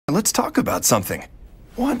let's talk about something.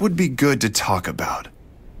 What would be good to talk about?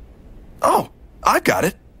 Oh, I've got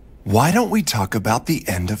it. Why don't we talk about the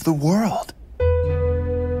end of the world?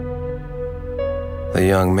 The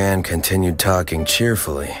young man continued talking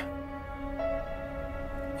cheerfully.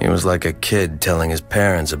 He was like a kid telling his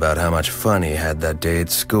parents about how much fun he had that day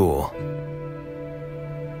at school.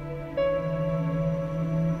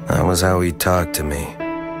 That was how he talked to me.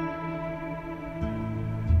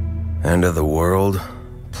 End of the world?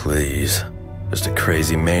 Please. Just a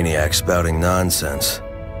crazy maniac spouting nonsense.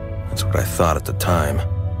 That's what I thought at the time.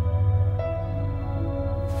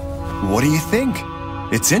 What do you think?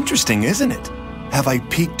 It's interesting, isn't it? Have I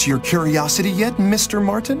piqued your curiosity yet, Mr.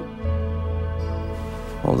 Martin?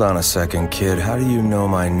 Hold on a second, kid. How do you know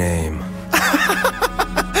my name?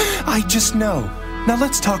 I just know. Now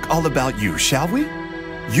let's talk all about you, shall we?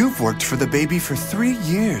 You've worked for the baby for 3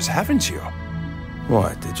 years, haven't you?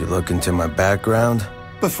 What, did you look into my background?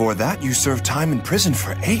 Before that, you served time in prison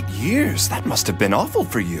for 8 years. That must have been awful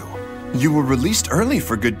for you. You were released early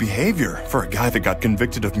for good behavior. For a guy that got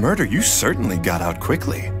convicted of murder, you certainly got out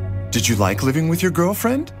quickly. Did you like living with your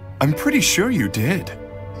girlfriend? I'm pretty sure you did.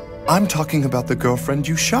 I'm talking about the girlfriend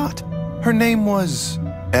you shot. Her name was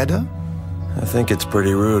Eda? I think it's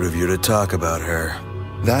pretty rude of you to talk about her.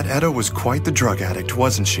 That Eda was quite the drug addict,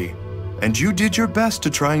 wasn't she? And you did your best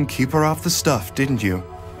to try and keep her off the stuff, didn't you?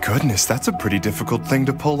 Goodness, that's a pretty difficult thing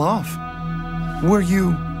to pull off. Were you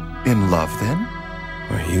in love then?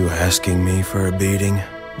 Were you asking me for a beating?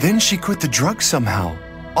 Then she quit the drugs somehow.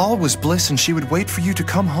 All was bliss and she would wait for you to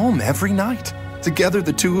come home every night. Together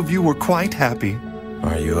the two of you were quite happy.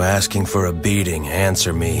 Are you asking for a beating?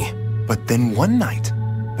 Answer me. But then one night,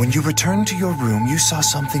 when you returned to your room, you saw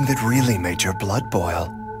something that really made your blood boil.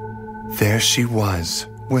 There she was,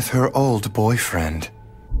 with her old boyfriend.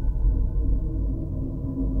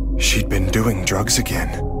 She'd been doing drugs again.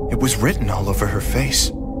 It was written all over her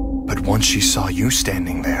face. But once she saw you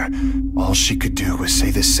standing there, all she could do was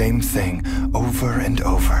say the same thing over and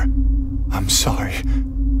over. I'm sorry.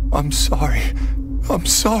 I'm sorry. I'm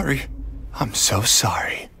sorry. I'm so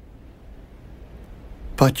sorry.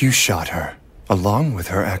 But you shot her, along with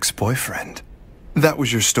her ex-boyfriend. That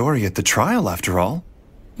was your story at the trial, after all.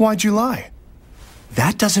 Why'd you lie?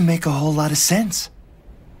 That doesn't make a whole lot of sense.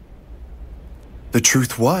 The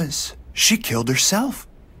truth was, she killed herself.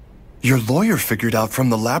 Your lawyer figured out from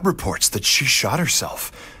the lab reports that she shot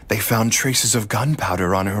herself. They found traces of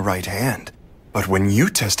gunpowder on her right hand. But when you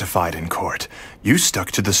testified in court, you stuck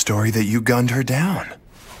to the story that you gunned her down.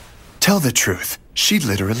 Tell the truth, she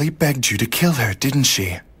literally begged you to kill her, didn't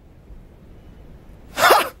she?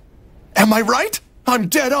 Ha! Am I right? I'm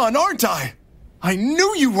dead on, aren't I? I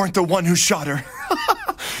knew you weren't the one who shot her.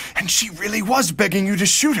 And she really was begging you to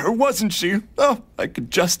shoot her, wasn't she? Oh, I could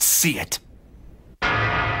just see it.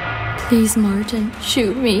 Please, Martin,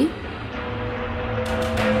 shoot me.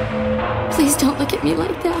 Please don't look at me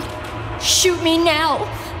like that. Shoot me now.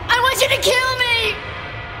 I want you to kill me!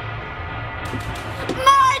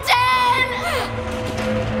 Martin!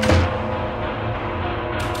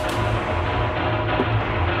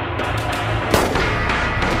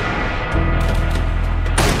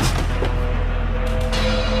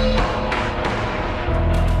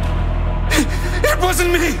 It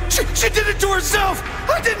wasn't me! She did it to herself!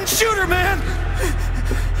 I didn't shoot her, man!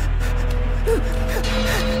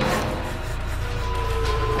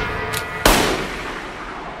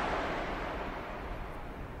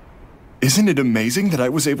 Isn't it amazing that I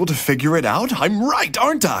was able to figure it out? I'm right,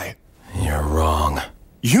 aren't I? You're wrong.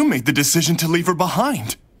 You made the decision to leave her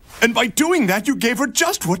behind. And by doing that, you gave her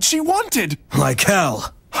just what she wanted. Like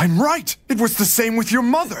hell. I'm right. It was the same with your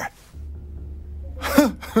mother.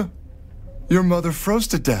 Your mother froze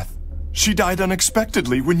to death. She died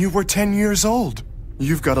unexpectedly when you were 10 years old.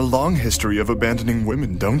 You've got a long history of abandoning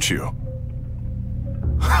women, don't you?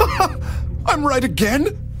 I'm right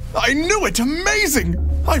again? I knew it! Amazing!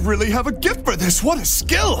 I really have a gift for this. What a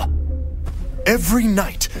skill! Every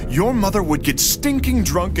night, your mother would get stinking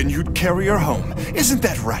drunk and you'd carry her home. Isn't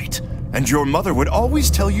that right? And your mother would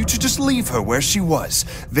always tell you to just leave her where she was,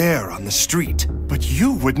 there on the street. But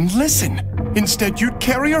you wouldn't listen. Instead, you'd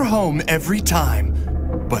carry her home every time.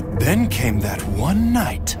 But then came that one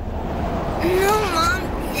night. No, Mom.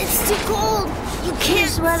 It's too cold. You can't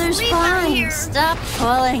This weather's sleep out fine. here. Stop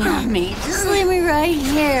pulling on me. Just leave me right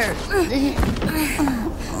here.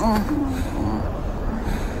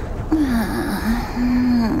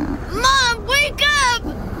 Mom, wake up!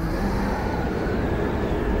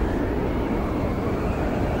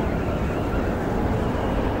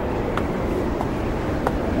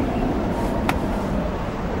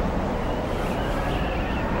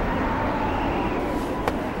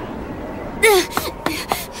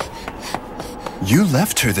 You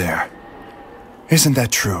left her there. Isn't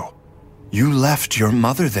that true? You left your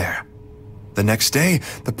mother there. The next day,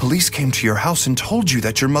 the police came to your house and told you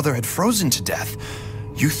that your mother had frozen to death.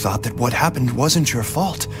 You thought that what happened wasn't your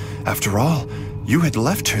fault. After all, you had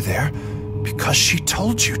left her there because she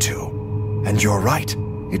told you to. And you're right,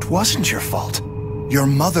 it wasn't your fault. Your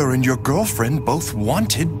mother and your girlfriend both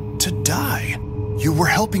wanted to die. You were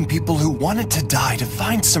helping people who wanted to die to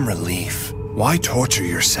find some relief. Why torture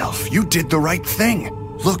yourself? You did the right thing.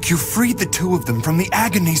 Look, you freed the two of them from the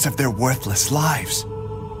agonies of their worthless lives.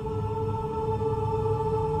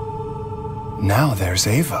 Now there's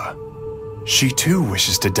Ava. She too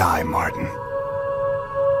wishes to die, Martin.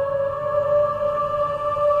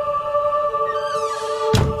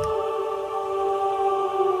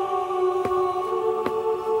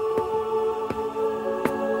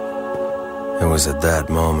 It was at that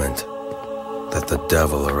moment that the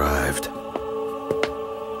devil arrived.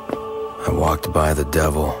 I walked by the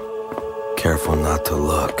devil, careful not to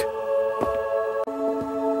look.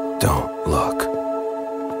 Don't look.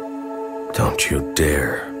 Don't you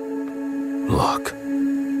dare look.